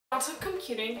Quantum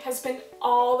computing has been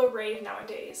all the rage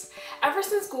nowadays. Ever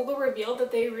since Google revealed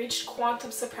that they reached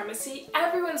quantum supremacy,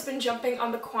 everyone's been jumping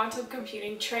on the quantum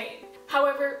computing train.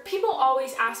 However, people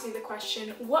always ask me the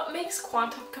question, what makes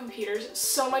quantum computers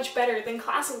so much better than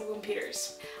classical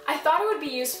computers? I thought it would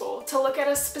be useful to look at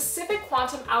a specific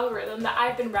quantum algorithm that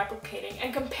I've been replicating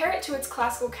and compare it to its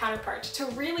classical counterpart to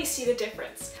really see the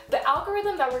difference. The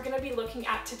algorithm that we're going to be looking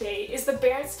at today is the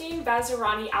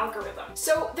Bernstein-Vazarani algorithm.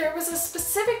 So there was a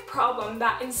specific problem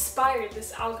that inspired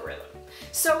this algorithm.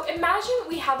 So imagine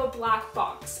we have a black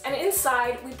box, and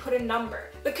inside we put a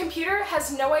number. The computer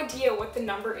has no idea what the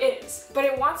number is, but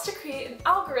it wants to create an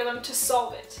algorithm to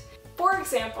solve it. For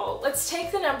example, let's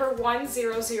take the number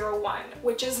 1001,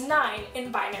 which is 9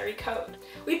 in binary code.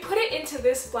 We put it into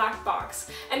this black box,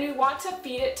 and we want to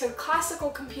feed it to a classical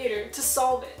computer to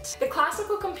solve it. The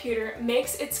classical computer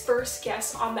makes its first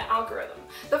guess on the algorithm.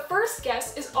 The first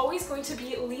guess is always going to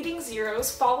be leading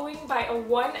zeros following by a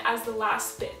 1 as the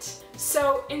last bit.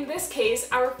 So in this case,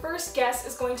 our first guess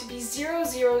is going to be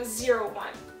 0001.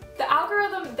 The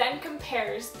algorithm then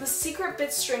compares the secret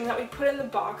bit string that we put in the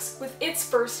box with its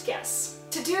first guess.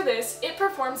 To do this, it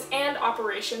performs AND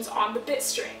operations on the bit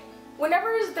string.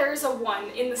 Whenever there's a 1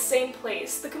 in the same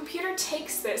place, the computer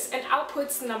takes this and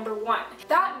outputs the number 1.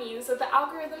 That means that the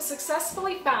algorithm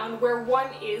successfully found where 1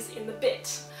 is in the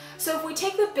bit. So if we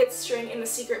take the bit string in the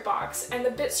secret box and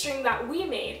the bit string that we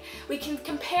made, we can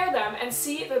compare them and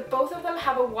see that both of them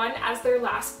have a 1 as their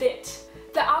last bit.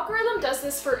 The algorithm does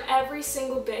this for every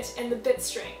single bit in the bit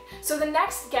string. So the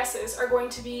next guesses are going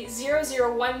to be 0010,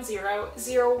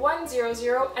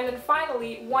 0100, and then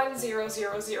finally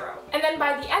 1000. And then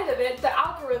by the end of it, the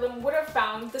algorithm would have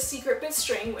found the secret bit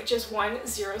string, which is 1000.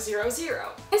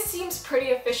 This seems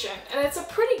pretty efficient, and it's a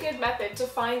pretty good method to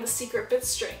find the secret bit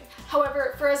string.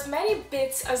 However, for as many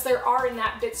bits as there are in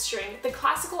that bit string, the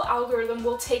classical algorithm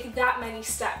will take that many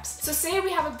steps. So say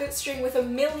we have a bit string with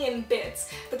 1,000,000 bits,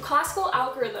 the classical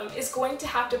algorithm is going to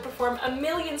have to perform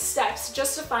 1,000,000 steps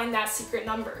just to find that secret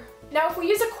number. Now, if we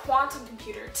use a quantum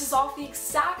computer to solve the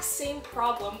exact same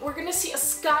problem, we're going to see a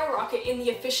skyrocket in the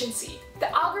efficiency.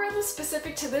 The algorithm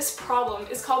specific to this problem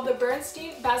is called the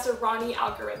Bernstein-Vazarani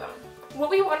algorithm. What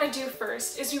we want to do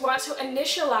first is we want to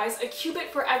initialize a qubit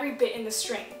for every bit in the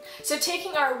string. So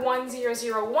taking our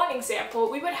 1001 example,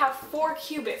 we would have 4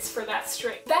 qubits for that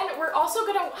string. Then we're also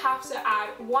going to have to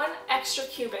add 1 extra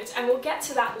qubit, and we'll get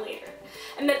to that later.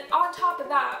 And then on top of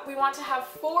that, we want to have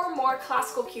 4 more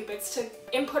classical qubits to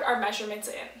input our measurements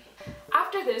in.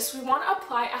 After this, we want to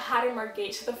apply a Hadamard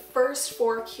gate to the first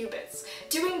 4 qubits.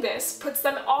 Doing this puts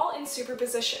them all in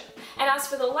superposition. And as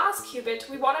for the last qubit,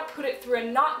 we want to put it through a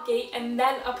NOT gate and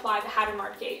then apply the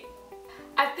Hadamard gate.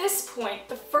 At this point,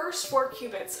 the first 4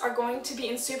 qubits are going to be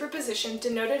in superposition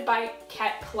denoted by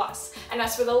ket plus. And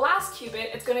as for the last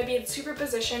qubit, it's going to be in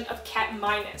superposition of ket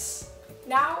minus.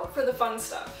 Now for the fun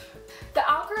stuff. The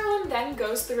algorithm then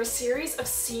goes through a series of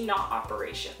C-NOT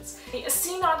operations. A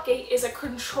C-NOT gate is a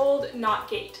controlled NOT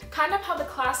gate. Kind of how the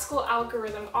classical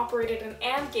algorithm operated an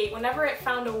AND gate whenever it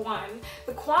found a 1,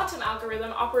 the quantum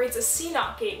algorithm operates a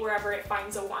C-NOT gate wherever it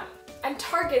finds a 1, and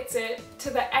targets it to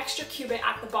the extra qubit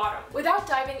at the bottom. Without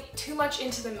diving too much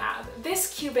into the math,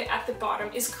 this qubit at the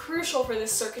bottom is crucial for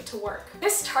this circuit to work.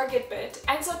 This target bit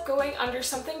ends up going under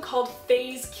something called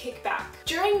phase kickback.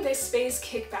 During this phase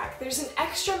kickback, there's an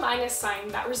extra minus sign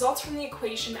that results from the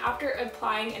equation after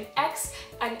applying an X,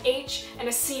 an H, and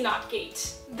a C-NOT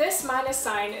gate. This minus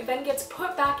sign then gets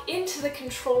put back into the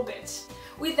control bit.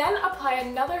 We then apply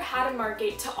another Hadamard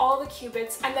gate to all the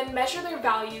qubits and then measure their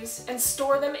values and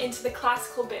store them into the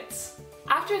classical bits.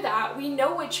 After that, we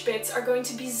know which bits are going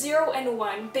to be 0 and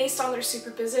 1 based on their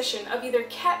superposition of either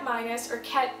ket minus or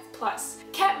ket plus.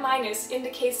 Ket minus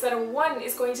indicates that a 1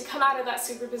 is going to come out of that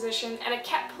superposition, and a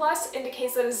ket plus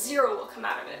indicates that a 0 will come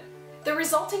out of it. The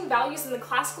resulting values in the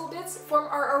classical bits form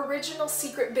our original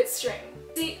secret bit string.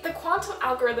 See, the quantum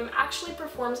algorithm actually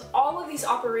performs all of these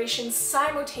operations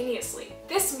simultaneously.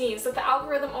 This means that the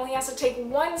algorithm only has to take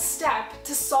 1 step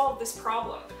to solve this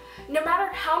problem. No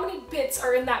matter how many bits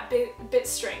are in that bit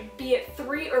string, be it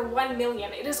 3 or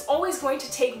 1,000,000, it is always going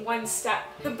to take 1 step.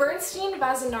 The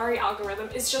Bernstein-Vazarani algorithm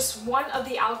is just one of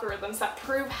the algorithms that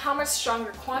prove how much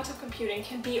stronger quantum computing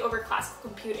can be over classical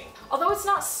computing. Although it's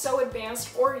not so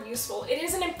advanced or useful, it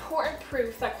is an important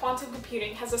proof that quantum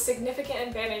computing has a significant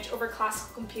advantage over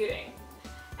classical computing.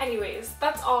 Anyways,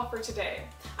 that's all for today.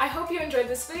 I hope you enjoyed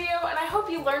this video, and I hope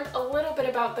you learned a little bit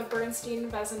about the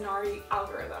Bernstein-Vazarani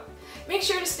algorithm. Make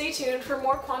sure to stay tuned for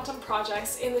more quantum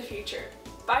projects in the future.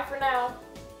 Bye for now!